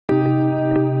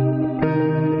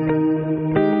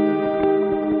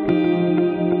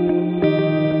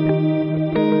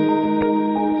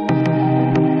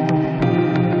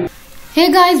Hey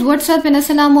guys, what's up and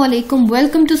assalamu alaikum.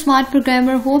 Welcome to Smart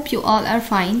Programmer. Hope you all are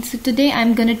fine. So today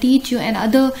I'm gonna teach you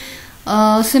another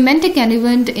semantic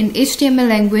element in HTML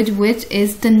language, which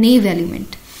is the naive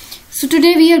element. So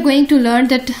today we are going to learn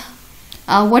that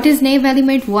what is naive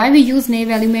element, why we use naive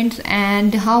elements,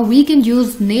 and how we can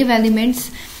use naive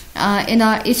elements in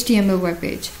our HTML web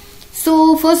page.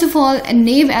 So first of all, a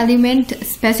naive element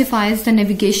specifies the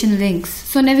navigation links.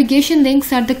 So navigation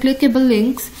links are the clickable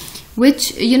links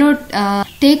which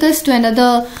take us to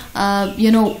another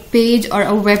page or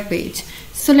a web page.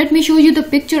 So let me show you the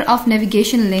picture of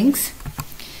navigation links.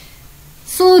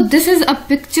 So this is a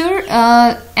picture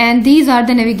and these are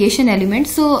the navigation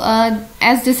elements. So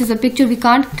as this is a picture, we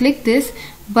can't click this,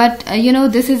 but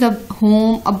this is a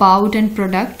home, about, and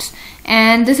products,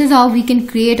 and this is how we can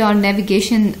create our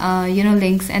navigation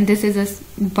links, and this is a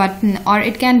button, or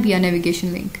it can be a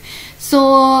navigation link.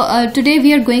 So today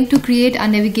we are going to create a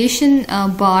navigation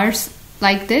bars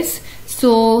like this.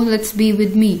 So let's be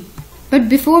with me. But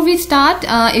before we start,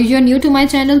 if you're new to my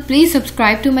channel, please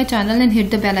subscribe to my channel and hit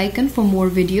the bell icon for more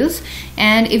videos.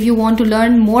 And if you want to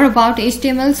learn more about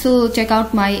HTML, so check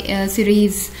out my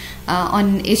series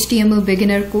on HTML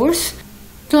beginner course.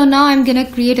 So now I'm gonna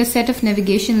create a set of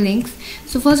navigation links.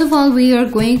 So first of all, we are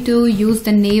going to use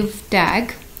the naive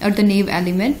tag or the naive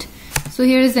element. So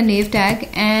here is the naive tag,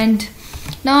 and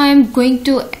now I'm going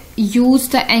to use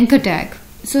the anchor tag.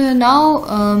 So now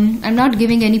I'm not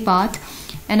giving any path,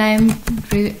 and I'm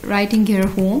writing here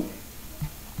home.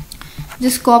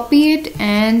 Just copy it,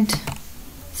 and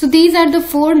so these are the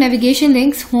 4 navigation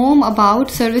links: home,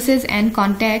 about, services, and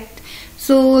contact.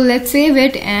 So let's save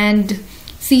it and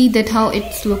see that how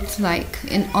it looks like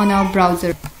on our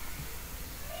browser.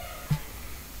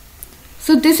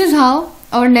 So this is how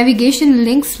our navigation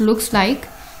links looks like.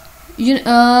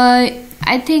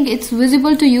 I think it's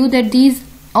visible to you that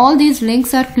all these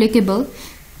links are clickable.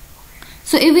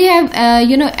 So if we have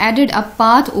added a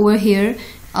path over here,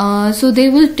 so they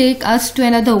will take us to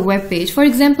another web page. For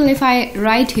example, if I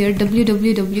write here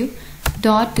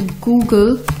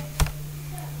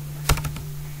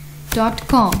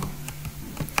www.google.com,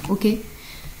 okay,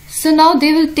 so now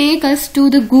they will take us to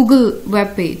the Google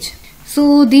web page.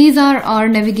 So these are our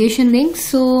navigation links.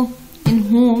 So in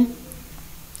home,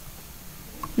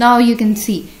 now you can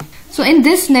see. So in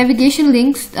this navigation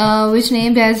links, which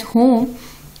named as home,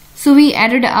 so we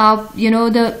added up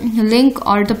the link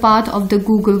or the path of the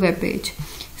Google web page.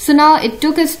 So now it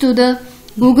took us to the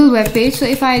Google web page. So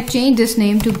if I change this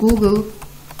name to Google,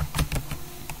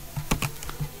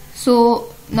 so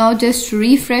now just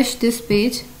refresh this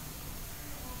page.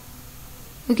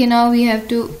 Okay, now we have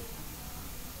to,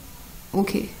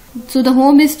 okay, so the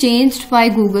home is changed by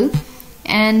Google,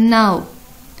 and now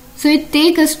so it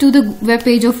takes us to the web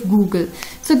page of Google.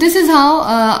 So this is how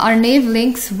our naive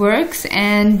links works,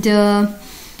 and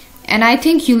I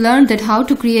think you learned that how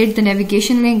to create the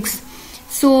navigation links.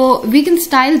 So we can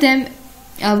style them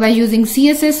by using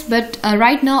CSS, but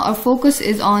right now our focus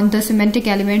is on the semantic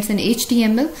elements in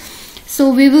HTML. So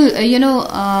we will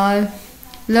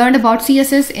learn about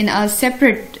CSS in a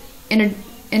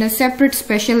separate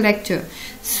special lecture.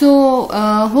 So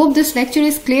hope this lecture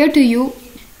is clear to you.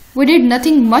 We did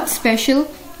nothing much special,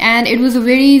 and it was a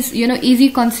very easy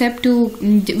concept to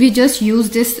we just use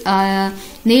this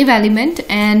naive element.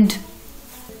 And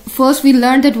first we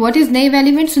learned that what is naive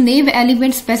element. So naive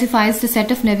element specifies the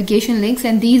set of navigation links,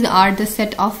 and these are the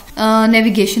set of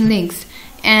navigation links.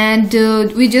 And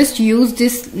we just use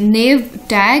this naive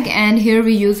tag, and here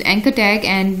we use anchor tag,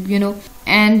 and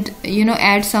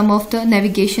add some of the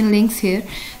navigation links here.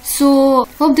 So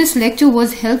hope this lecture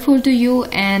was helpful to you,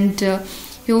 and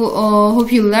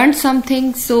hope you learned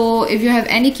something. So if you have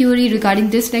any query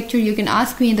regarding this lecture, you can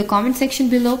ask me in the comment section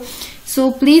below.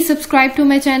 So please subscribe to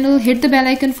my channel, hit the bell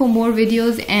icon for more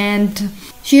videos, and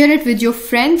share it with your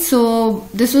friends. So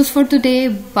this was for today.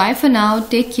 Bye for now.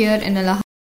 Take care, and Allah Hafiz.